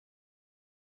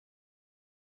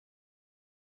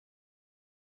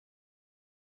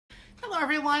Hello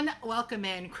everyone, welcome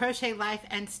in Crochet Life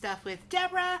and Stuff with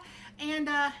Deborah, and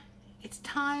it's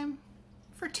time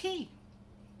for tea.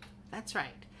 That's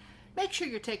right. Make sure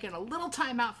you're taking a little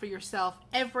time out for yourself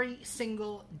every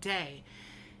single day,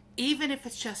 even if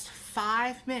it's just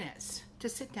 5 minutes to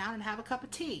sit down and have a cup of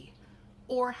tea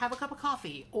or have a cup of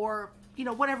coffee or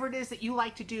whatever it is that you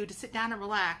like to do to sit down and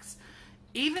relax.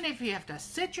 Even if you have to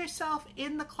sit yourself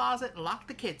in the closet and lock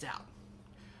the kids out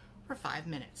for 5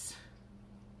 minutes.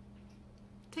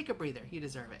 Take a breather. You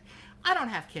deserve it. I don't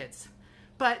have kids,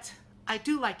 but I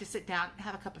do like to sit down and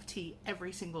have a cup of tea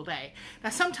every single day. Now,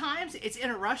 sometimes it's in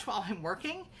a rush while I'm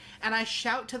working, and I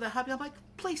shout to the hubby, I'm like,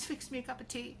 please fix me a cup of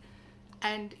tea.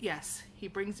 And yes, he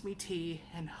brings me tea,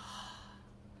 and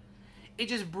it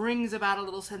just brings about a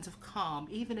little sense of calm,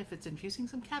 even if it's infusing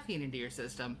some caffeine into your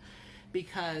system,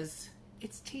 because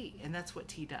it's tea, and that's what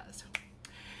tea does.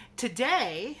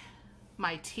 Today,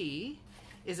 my tea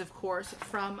is, of course,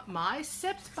 from my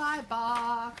SipsBy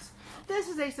box. This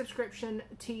is a subscription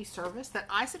tea service that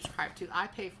I subscribe to. I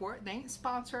pay for it. They ain't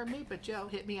sponsoring me, but Joe,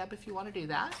 hit me up if you want to do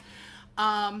that.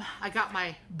 I got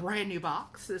my brand new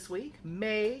box this week,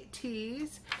 May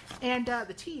teas, and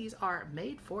the teas are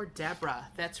made for Deborah.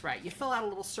 That's right. You fill out a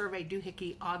little survey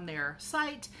doohickey on their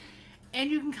site,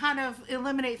 and you can kind of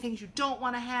eliminate things you don't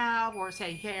want to have or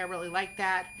say, hey, I really like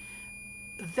that.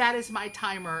 That is my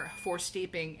timer for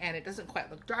steeping, and it doesn't quite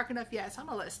look dark enough yet, so I'm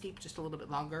going to let it steep just a little bit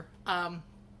longer.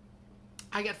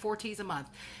 I get 4 teas a month,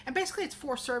 and basically it's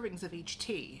 4 servings of each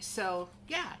tea. So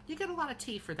yeah, you get a lot of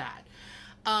tea for that.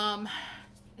 And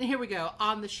here we go.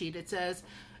 On the sheet it says,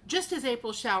 just as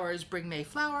April showers bring May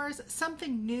flowers,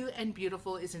 something new and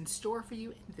beautiful is in store for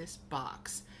you in this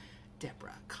box.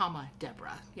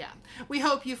 Deborah. Yeah. We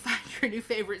hope you find your new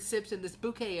favorite sips in this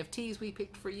bouquet of teas we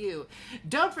picked for you.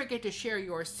 Don't forget to share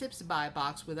your SipsBy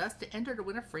box with us to enter to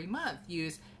win a free month.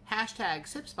 Use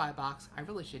hashtag SipsByBox. I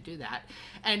really should do that.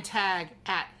 And tag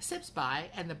at SipsBy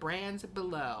and the brands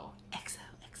below.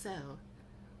 XOXO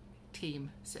Team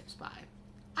SipsBy.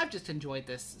 I've just enjoyed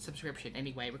this subscription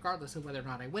anyway, regardless of whether or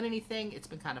not I win anything. It's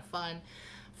been kind of fun.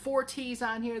 4 teas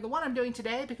on here. The one I'm doing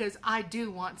today, because I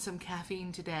do want some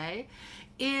caffeine today,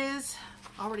 is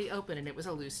already open, and it was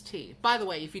a loose tea. By the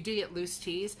way, if you do get loose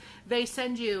teas, they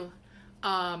send you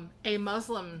a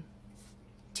Muslim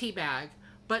tea bag,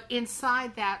 but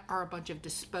inside that are a bunch of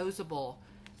disposable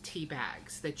tea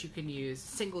bags that you can use,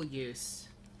 single use,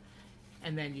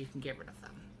 and then you can get rid of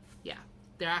them. Yeah,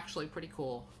 they're actually pretty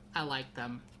cool. I like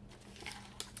them.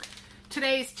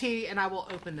 Today's tea, and I will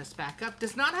open this back up,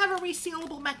 does not have a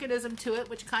resealable mechanism to it,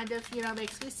 which kind of,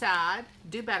 makes me sad.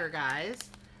 Do better, guys.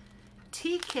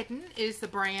 Tea Kitten is the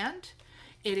brand.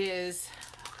 It is,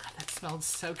 oh God, that smelled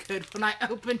so good when I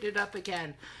opened it up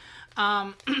again.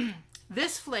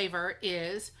 This flavor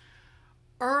is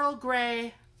Earl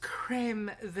Grey Creme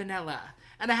Vanilla.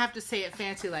 And I have to say it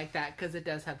fancy like that because it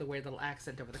does have the weird little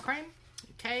accent over the creme.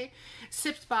 Okay,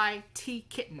 SipsBy Tea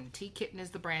Kitten. Tea Kitten is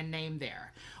the brand name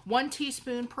there. 1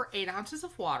 teaspoon per 8 ounces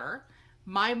of water.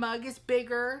 My mug is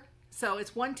bigger, so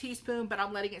it's 1 teaspoon, but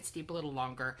I'm letting it steep a little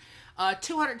longer.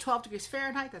 212 degrees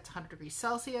Fahrenheit, that's 100 degrees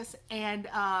Celsius, and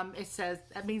it says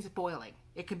that means boiling.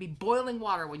 It can be boiling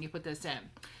water when you put this in.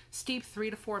 Steep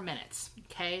 3 to 4 minutes.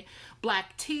 Okay,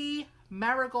 black tea,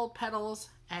 marigold petals,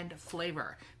 and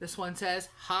flavor. This one says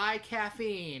high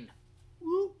caffeine.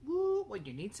 Woo, woo. When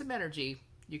you need some energy,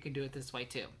 you can do it this way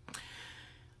too.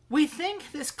 We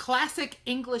think this classic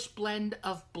English blend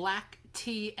of black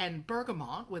tea and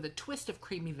bergamot with a twist of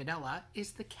creamy vanilla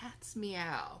is the cat's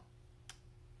meow.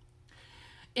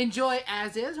 Enjoy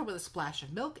as is or with a splash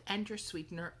of milk and your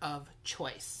sweetener of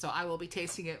choice. So I will be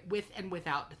tasting it with and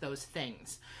without those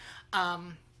things.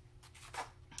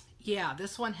 Yeah,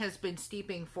 this one has been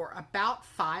steeping for about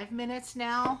 5 minutes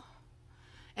now.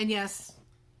 And yes,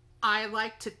 I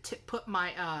like to put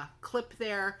my clip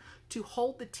there to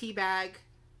hold the tea bag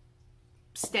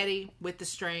steady with the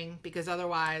string, because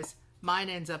otherwise mine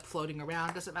ends up floating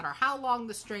around. Doesn't matter how long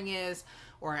the string is,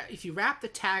 or if you wrap the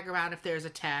tag around, if there's a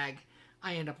tag,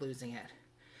 I end up losing it.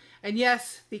 And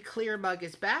yes, the clear mug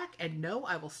is back, and no,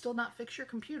 I will still not fix your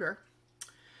computer.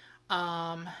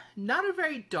 Not a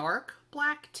very dark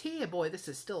black tea. Boy, this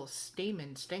is still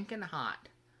steaming, stinking hot.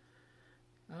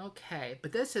 Okay,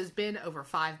 but this has been over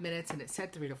 5 minutes, and it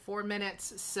said 3 to 4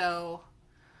 minutes, so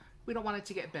we don't want it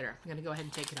to get bitter. I'm going to go ahead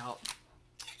and take it out.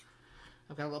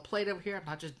 I've got a little plate over here. I'm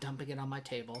not just dumping it on my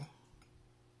table.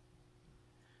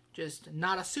 Just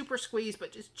not a super squeeze,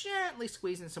 but just gently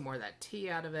squeezing some more of that tea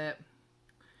out of it.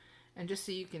 And just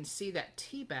so you can see that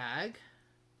tea bag,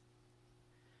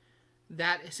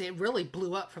 it really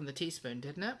blew up from the teaspoon,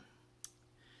 didn't it?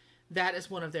 That is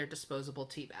one of their disposable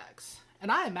tea bags.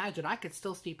 And I imagine I could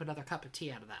still steep another cup of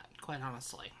tea out of that, quite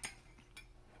honestly.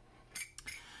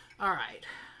 All right.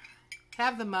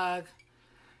 Have the mug.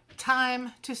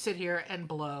 Time to sit here and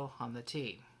blow on the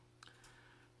tea.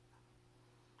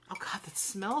 Oh God, that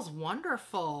smells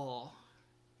wonderful.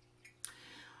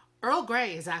 Earl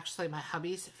Grey is actually my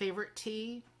hubby's favorite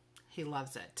tea. He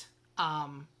loves it.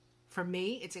 For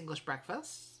me, it's English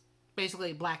breakfast.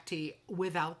 Basically black tea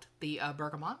without the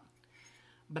bergamot.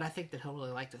 But I think that he'll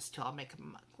really like this too. I'll make him a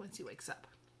mug once he wakes up.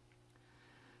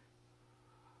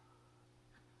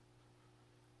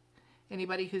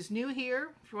 Anybody who's new here,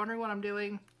 if you're wondering what I'm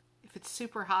doing, if it's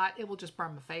super hot, it will just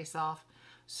burn my face off.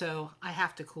 So I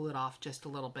have to cool it off just a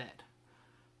little bit.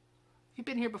 If you've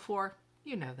been here before,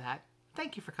 you know that.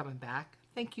 Thank you for coming back.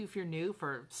 Thank you if you're new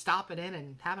for stopping in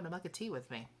and having a mug of tea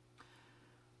with me.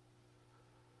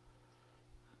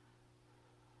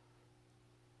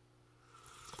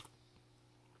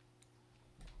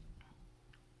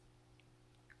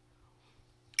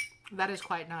 That is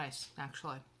quite nice,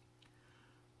 actually.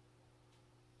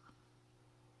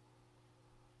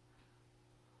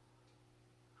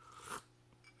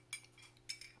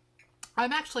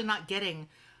 I'm actually not getting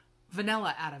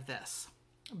vanilla out of this,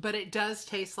 but it does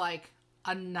taste like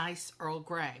a nice Earl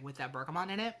Grey with that bergamot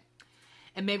in it.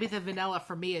 And maybe the vanilla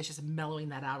for me is just mellowing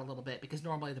that out a little bit, because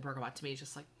normally the bergamot to me is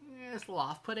just like, it's a little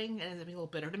off-putting and it's a little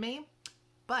bitter to me,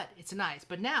 but it's nice.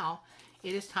 But now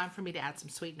it is time for me to add some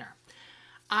sweetener.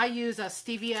 I use a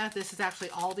stevia. This is actually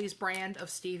Aldi's brand of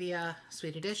stevia,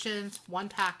 Sweet Additions, 1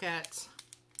 packet.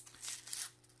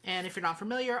 And if you're not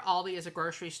familiar, Aldi is a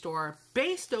grocery store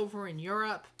based over in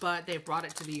Europe, but they've brought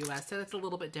it to the US. So it's a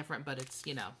little bit different, but it's,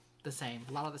 you know, the same.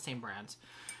 A lot of the same brands.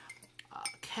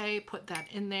 Okay, put that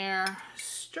in there.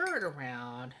 Stir it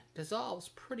around. Dissolves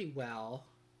pretty well.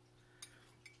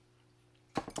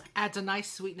 Adds a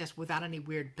nice sweetness without any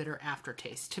weird bitter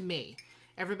aftertaste to me.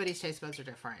 Everybody's taste buds are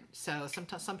different. So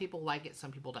sometimes some people like it,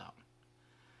 some people don't.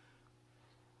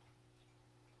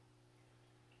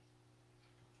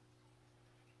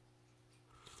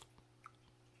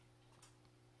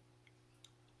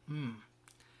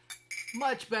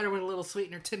 Much better with a little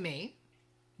sweetener to me.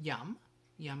 Yum.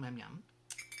 Yum, yum, yum.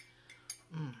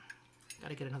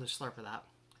 Gotta get another slurp of that.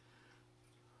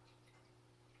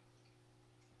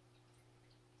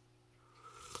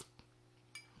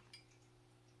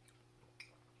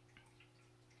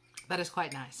 That is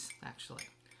quite nice, actually.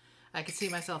 I can see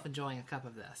myself enjoying a cup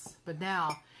of this. But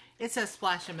now, it says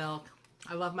splash of milk.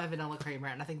 I love my vanilla creamer,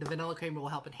 and I think the vanilla creamer will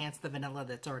help enhance the vanilla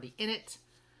that's already in it.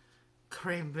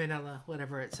 Creme vanilla,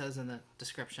 whatever it says in the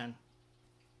description.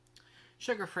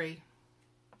 Sugar-free.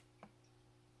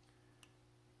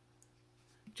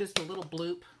 Just a little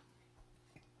bloop.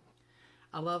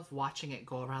 I love watching it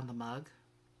go around the mug.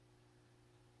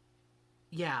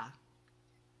 Yeah.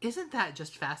 Isn't that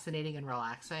just fascinating and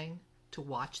relaxing to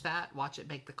watch that? Watch it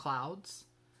make the clouds?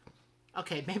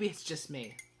 Okay, maybe it's just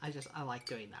me. I like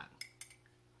doing that.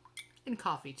 In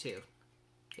coffee too.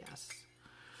 Yes.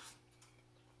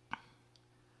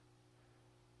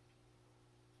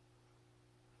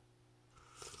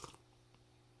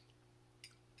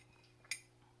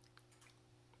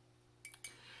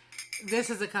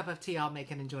 This is a cup of tea I'll make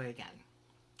and enjoy again.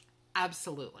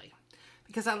 Absolutely.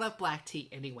 Because I love black tea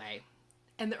anyway.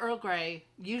 And the Earl Grey,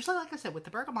 usually, like I said, with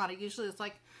the bergamot, usually it's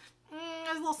like,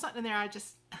 there's a little something in there, I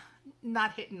just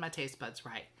not hitting my taste buds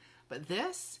right. But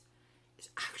this is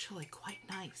actually quite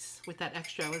nice with that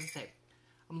extra, what does it say?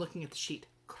 I'm looking at the sheet.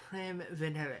 Creme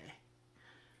vanille.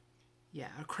 Yeah,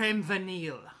 or creme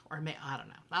vanille. Or I don't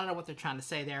know. I don't know what they're trying to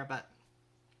say there, but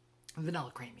vanilla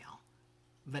cream, y'all.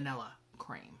 Vanilla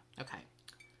cream. Okay.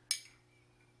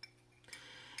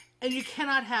 And you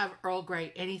cannot have Earl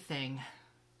Grey anything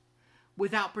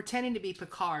without pretending to be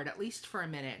POSTCARD, at least for a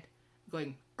minute,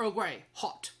 going, Earl Grey,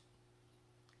 hot.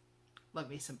 Love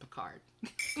me some POSTCARD.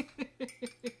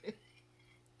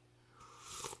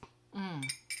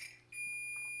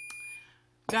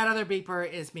 That other beeper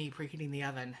is me preheating the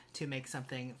oven to make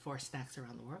something for snacks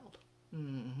around the world.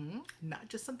 Not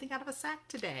just something out of a sack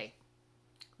today.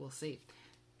 We'll see.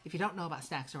 If you don't know about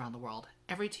snacks around the world,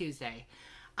 every Tuesday,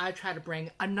 I try to bring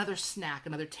another snack,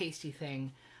 another tasty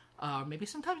thing, maybe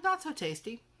sometimes not so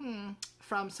tasty,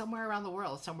 from somewhere around the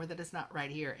world, somewhere that is not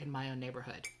right here in my own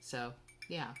neighborhood. So,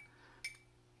 yeah,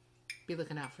 be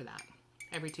looking out for that.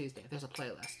 Every Tuesday, there's a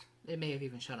playlist. It may have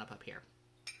even shown up here.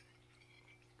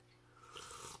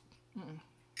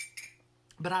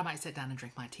 But I might sit down and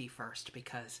drink my tea first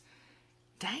because,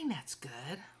 dang, that's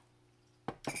good.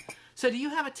 So do you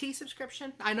have a tea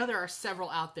subscription? I know there are several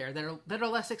out there that are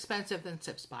less expensive than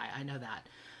SipsBy. I know that.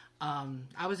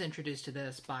 I was introduced to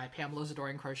this by Pamela's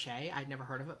Adoring Crochet. I'd never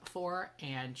heard of it before,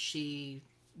 and she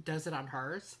does it on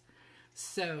hers.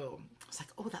 So I was like,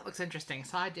 oh, that looks interesting.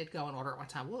 So I did go and order it one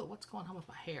time. Whoa, what's going on with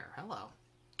my hair? Hello.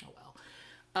 Oh, well.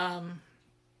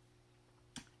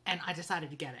 And I decided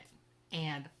to get it.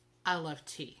 And I love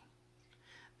tea.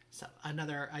 So a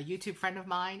YouTube friend of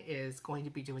mine is going to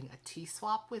be doing a tea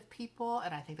swap with people,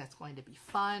 and I think that's going to be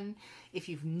fun. If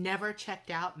you've never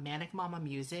checked out Manic Mama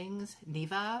Musings,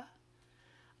 Neva,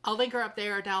 I'll link her up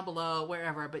there or down below,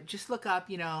 wherever, but just look up,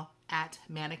 you know, at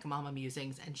Manic Mama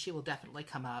Musings, and she will definitely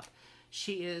come up.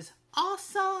 She is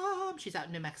awesome. She's out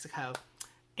in New Mexico,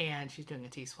 and she's doing a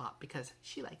tea swap because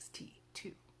she likes tea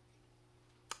too.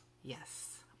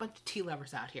 Yes, a bunch of tea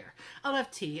lovers out here. I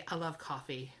love tea. I love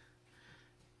coffee.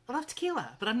 I love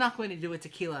tequila, but I'm not going to do a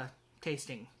tequila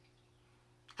tasting.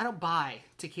 I don't buy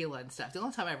tequila and stuff. The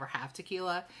only time I ever have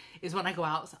tequila is when I go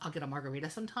out. I'll get a margarita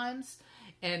sometimes.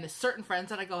 And certain friends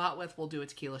that I go out with will do a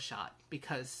tequila shot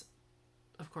because,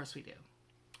 of course, we do.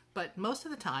 But most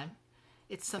of the time,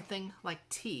 it's something like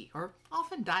tea or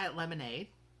often diet lemonade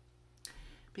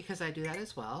because I do that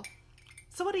as well.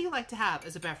 So what do you like to have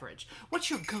as a beverage? What's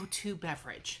your go-to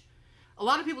beverage? A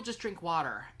lot of people just drink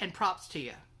water, and props to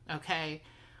you, okay?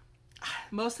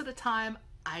 Most of the time,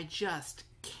 I just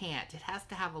can't. It has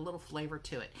to have a little flavor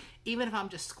to it. Even if I'm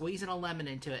just squeezing a lemon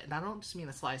into it, and I don't just mean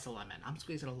a slice of lemon. I'm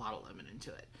squeezing a lot of lemon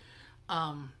into it.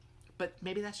 But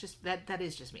maybe that's just, that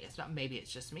is just me. It's not maybe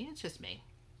it's just me. It's just me.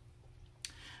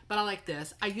 But I like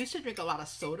this. I used to drink a lot of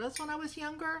sodas when I was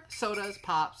younger. Sodas,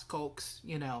 pops, Cokes,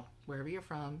 you know, wherever you're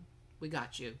from, we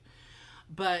got you.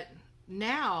 But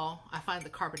now I find the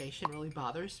carbonation really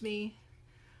bothers me.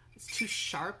 It's too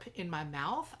sharp in my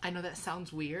mouth. I know that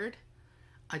sounds weird.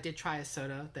 I did try a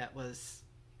soda that was,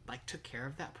 like, took care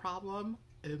of that problem.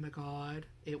 Oh my God.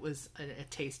 It was a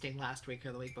tasting last week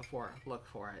or the week before. Look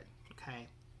for it. Okay.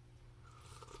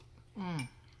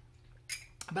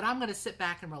 But I'm going to sit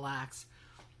back and relax.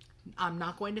 I'm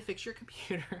not going to fix your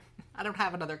computer. I don't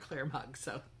have another clear mug,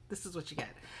 so this is what you get.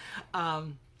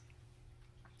 And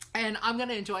I'm going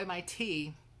to enjoy my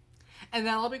tea. And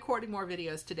then I'll be recording more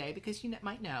videos today because you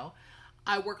might know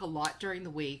I work a lot during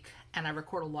the week and I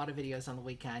record a lot of videos on the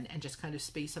weekend and just kind of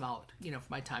space them out, you know, for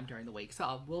my time during the week. So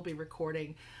I will be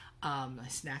recording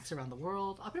snacks around the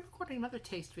world. I'll be recording another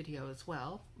taste video as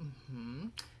well.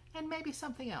 And maybe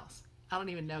something else. I don't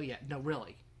even know yet. No,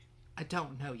 really. I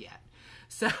don't know yet.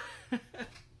 So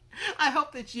I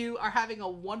hope that you are having a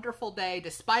wonderful day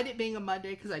despite it being a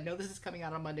Monday because I know this is coming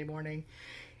out on Monday morning.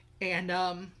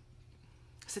 And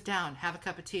sit down, have a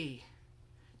cup of tea.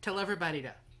 Tell everybody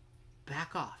to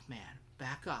back off, man.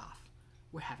 Back off.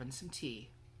 We're having some tea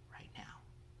right now.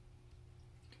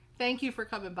 Thank you for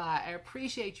coming by. I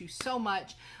appreciate you so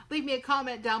much. Leave me a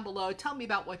comment down below. Tell me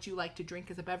about what you like to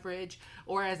drink as a beverage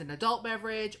or as an adult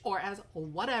beverage or as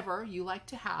whatever you like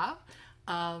to have.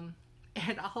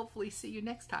 And I'll hopefully see you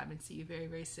next time and see you very,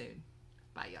 very soon.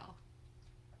 Bye, y'all.